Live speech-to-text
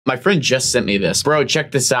My friend just sent me this. Bro, check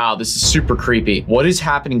this out. This is super creepy. What is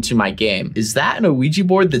happening to my game? Is that an Ouija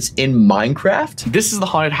board that's in Minecraft? This is the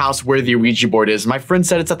haunted house where the Ouija board is. My friend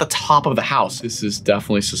said it's at the top of the house. This is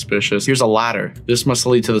definitely suspicious. Here's a ladder. This must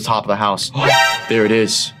lead to the top of the house. There it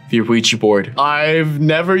is. The Ouija board. I've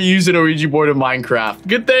never used an Ouija board in Minecraft.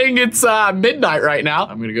 Good thing it's midnight right now.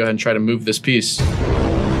 I'm gonna go ahead and try to move this piece.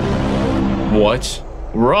 What?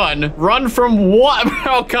 Run? Run from what?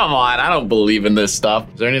 Oh, come on. I don't believe in this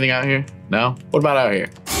stuff. Is there anything out here? No? What about out here?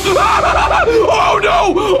 Oh,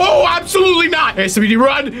 no! Oh, absolutely not! Hey, somebody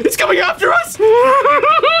run! It's coming after us! I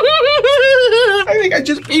think I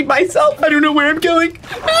just peed myself. I don't know where I'm going.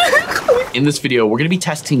 In this video, we're gonna be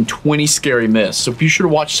testing 20 scary myths, so be sure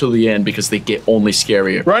to watch till the end because they get only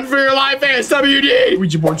scarier. Run for your life, ASWD!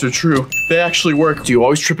 Ouija boards are true. They actually work. Do you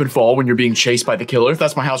always trip and fall when you're being chased by the killer?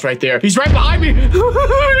 That's my house right there. He's right behind me.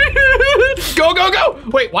 Go, go, go!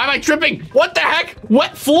 Wait, why am I tripping? What the heck?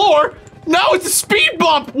 Wet floor? No, it's a speed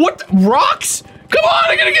bump. What? Rocks? Come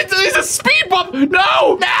on, I'm gonna get to this. It's a speed bump.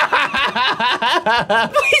 No! Please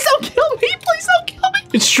don't kill me. Please don't kill me.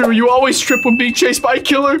 It's true. You always trip when being chased by a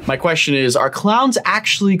killer. My question is, are clowns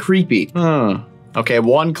actually creepy? Okay,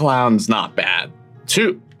 1 clown's not bad.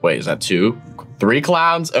 2. Wait, is that 2? 3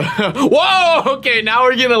 clowns? Whoa! Okay, now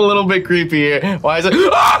we're getting a little bit creepy here. Why is it?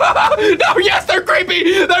 Oh, no, yes, they're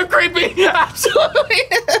creepy! They're creepy! Absolutely!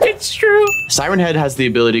 It's true. Siren Head has the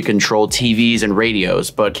ability to control TVs and radios,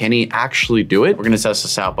 but can he actually do it? We're gonna test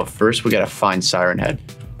this out, but first we gotta find Siren Head.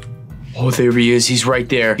 Oh, there he is. He's right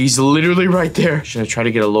there. He's literally right there. Should I try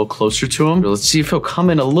to get a little closer to him? Let's see if he'll come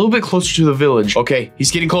in a little bit closer to the village. Okay, he's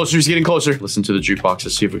getting closer. He's getting closer. Listen to the jukebox.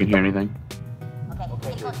 Let's see if we can hear anything.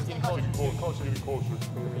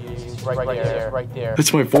 Right there.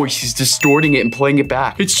 That's my voice. He's distorting it and playing it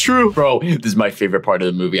back. It's true. Bro, this is my favorite part of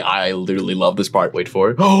the movie. I literally love this part. Wait for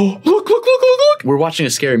it. Oh, look. We're watching a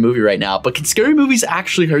scary movie right now, but can scary movies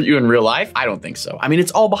actually hurt you in real life? I don't think so. I mean,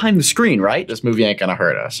 it's all behind the screen, right? This movie ain't gonna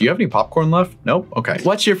hurt us. You have any popcorn left? Nope? Okay.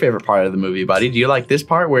 What's your favorite part of the movie, buddy? Do you like this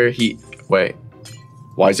part where he... Wait.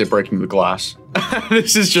 Why is it breaking the glass?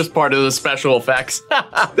 This is just part of the special effects.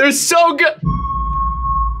 They're so good.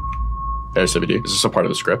 There's CBD. Is this a part of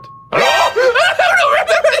the script? I don't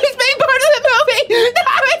remember this being part of the movie. No,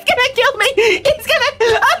 it's gonna kill me. It's gonna...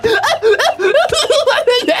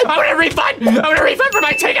 I'm gonna refund for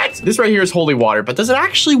my tickets. This right here is holy water, but does it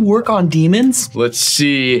actually work on demons? Let's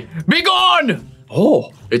see. Be gone.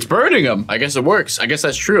 Oh, it's burning them. I guess it works. I guess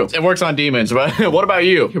that's true. It works on demons, but what about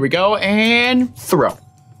you? Here we go, and throw.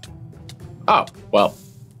 Oh, well.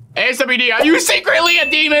 ASWD, are you secretly a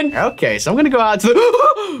demon? Okay, so I'm gonna go out to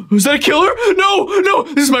the... Was that a killer? No,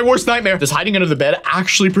 this is my worst nightmare. Does hiding under the bed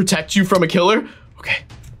actually protect you from a killer? Okay,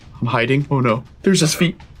 I'm hiding. Oh no, there's his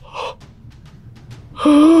feet.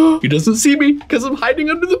 He doesn't see me because I'm hiding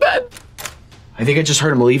under the bed. I think I just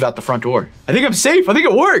heard him leave out the front door. I think I'm safe. I think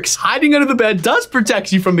it works. Hiding under the bed does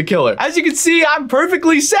protect you from the killer. As you can see, I'm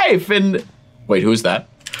perfectly safe. And wait, who is that?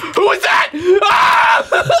 Who was that? Ah!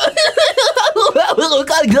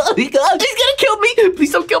 He's gonna kill me.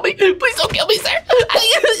 Please don't kill me. Please don't kill me, sir.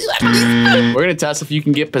 We're gonna test if you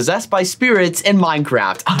can get possessed by spirits in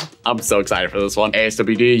Minecraft. I'm so excited for this one.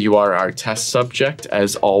 ASWD, you are our test subject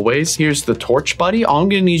as always. Here's the torch, buddy. All I'm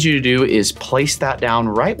gonna need you to do is place that down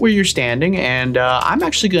right where you're standing. And I'm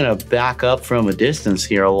actually gonna back up from a distance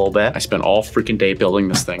here a little bit. I spent all freaking day building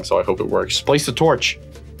this thing, so I hope it works. Place the torch.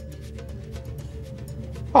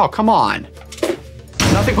 Oh, come on.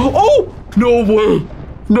 Nothing. Oh, no way.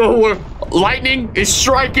 No way. Lightning is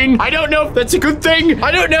striking. I don't know if that's a good thing.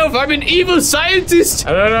 I don't know if I'm an evil scientist.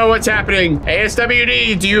 I don't know what's happening.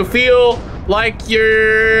 ASWD, do you feel like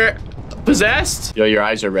you're possessed? Yo, your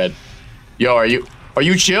eyes are red. Yo, are you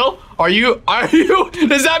chill? Are you,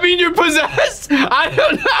 does that mean you're possessed? I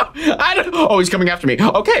don't know. Oh, he's coming after me.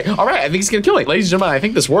 Okay, all right, I think he's gonna kill me. Ladies and gentlemen, I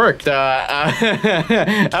think this worked. Okay,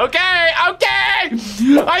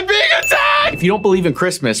 I'm being attacked. If you don't believe in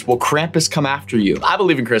Christmas, will Krampus come after you? I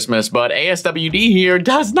believe in Christmas, but ASWD here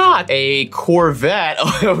does not. A Corvette,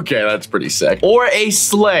 okay, that's pretty sick. Or a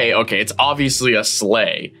sleigh, okay, it's obviously a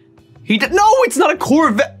sleigh. No, it's not a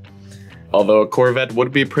Corvette. Although a Corvette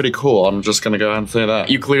would be pretty cool. I'm just gonna go ahead and say that.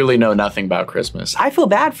 You clearly know nothing about Christmas. I feel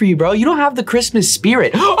bad for you, bro. You don't have the Christmas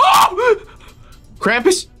spirit. Oh!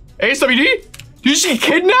 Krampus? ASWD? Did you just get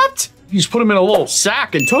kidnapped? You just put him in a little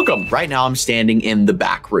sack and took him. Right now, I'm standing in the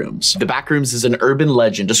back rooms. The back rooms is an urban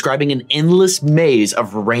legend describing an endless maze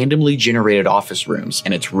of randomly generated office rooms,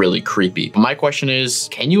 and it's really creepy. My question is,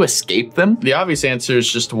 can you escape them? The obvious answer is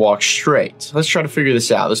just to walk straight. Let's try to figure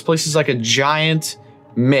this out. This place is like a giant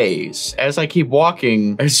maze. As I keep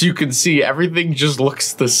walking, as you can see, everything just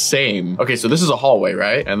looks the same. Okay, so this is a hallway,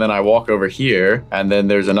 right? And then I walk over here, and then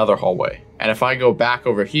there's another hallway. And if I go back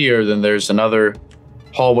over here, then there's another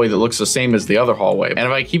hallway that looks the same as the other hallway. And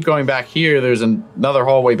if I keep going back here, there's another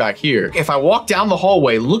hallway back here. If I walk down the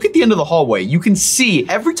hallway, look at the end of the hallway. You can see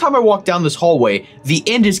every time I walk down this hallway, the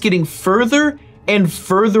end is getting further and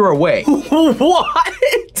further away.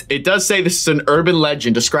 What? It does say this is an urban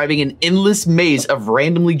legend describing an endless maze of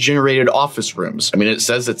randomly generated office rooms. I mean, it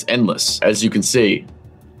says it's endless. As you can see,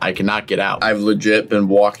 I cannot get out. I've legit been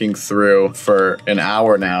walking through for an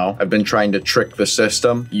hour now. I've been trying to trick the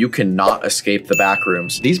system. You cannot escape the back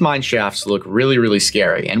rooms. These mine shafts look really, really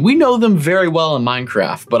scary, and we know them very well in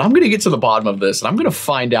Minecraft, but I'm gonna get to the bottom of this, and I'm gonna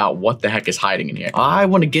find out what the heck is hiding in here. I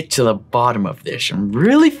wanna get to the bottom of this and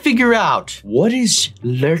really figure out what is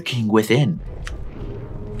lurking within.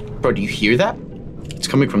 Bro, do you hear that? It's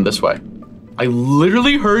coming from this way. I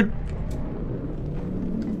literally heard.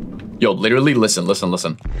 Yo, literally, listen.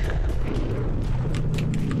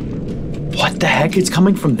 What the heck? It's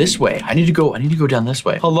coming from this way. I need to go down this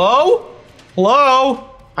way. Hello? Hello?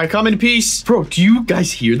 I come in peace. Bro, do you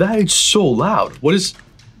guys hear that? It's so loud. What is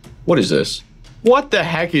this? What the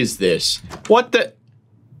heck is this? What the?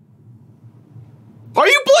 Are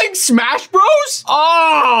you playing Smash Bros?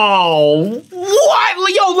 Oh,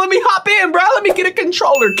 what? Yo, let me hop in, bro. Let me get a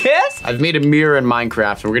controller, kiss. I've made a mirror in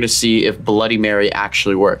Minecraft, and we're gonna see if Bloody Mary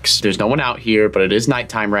actually works. There's no one out here, but it is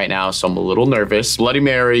nighttime right now, so I'm a little nervous. Bloody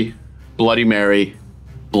Mary, Bloody Mary,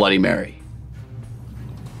 Bloody Mary.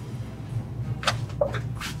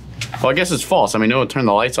 Well, I guess it's false. I mean, no one turned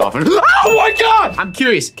the lights off. And oh my God! I'm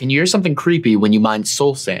curious, can you hear something creepy when you mine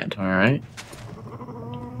soul sand? All right.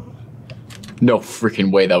 No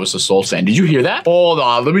freaking way that was the soul sand. Did you hear that? Hold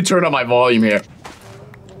on, let me turn up my volume here.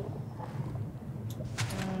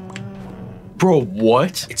 Bro,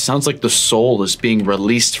 what? It sounds like the soul is being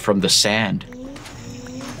released from the sand.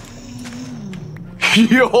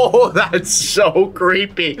 Yo, that's so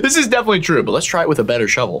creepy. This is definitely true, but let's try it with a better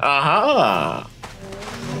shovel. Aha.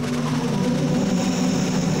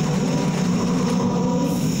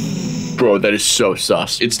 Bro, that is so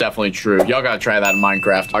sus. It's definitely true. Y'all gotta try that in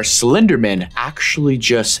Minecraft. Are Slendermen actually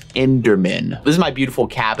just Endermen? This is my beautiful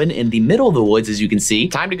cabin in the middle of the woods, as you can see.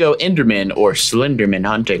 Time to go Enderman or Slenderman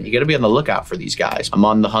hunting. You gotta be on the lookout for these guys. I'm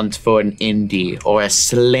on the hunt for an Indy or a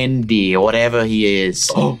Slendy or whatever he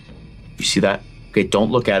is. Oh, you see that? Okay,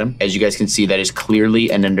 don't look at him. As you guys can see, that is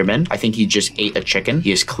clearly an Enderman. I think he just ate a chicken.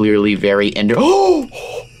 He is clearly very Ender. Oh!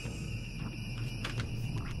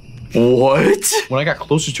 What? When I got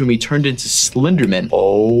closer to him, he turned into Slenderman.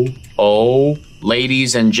 Oh,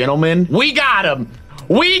 ladies and gentlemen, we got him.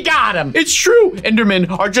 We got him. It's true. Endermen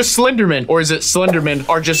are just Slendermen. Or is it Slendermen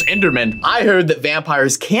are just Endermen? I heard that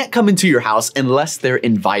vampires can't come into your house unless they're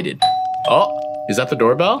invited. Oh, is that the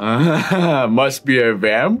doorbell? Must be a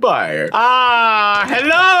vampire. Ah,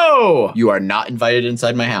 hello. You are not invited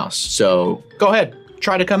inside my house. So go ahead,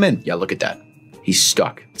 try to come in. Yeah, look at that. He's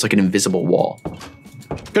stuck. It's like an invisible wall.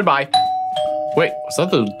 Goodbye. Wait, was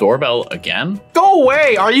that the doorbell again? Go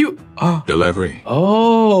away, are you? Delivery.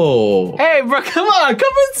 Oh. Hey, bro, come on,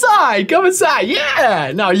 come inside, come inside.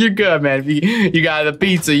 Yeah, no, you're good, man. You got the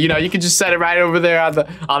pizza, you know, you can just set it right over there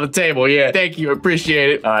on the table. Yeah, thank you, appreciate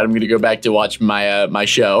it. All right, I'm gonna go back to watch my my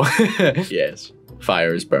show. Yes,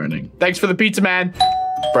 fire is burning. Thanks for the pizza, man.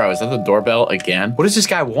 Bro, is that the doorbell again? What does this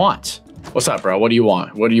guy want? What's up, bro? What do you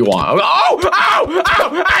want? What do you want? Oh, ow,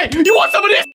 ow, hey, you want some of this?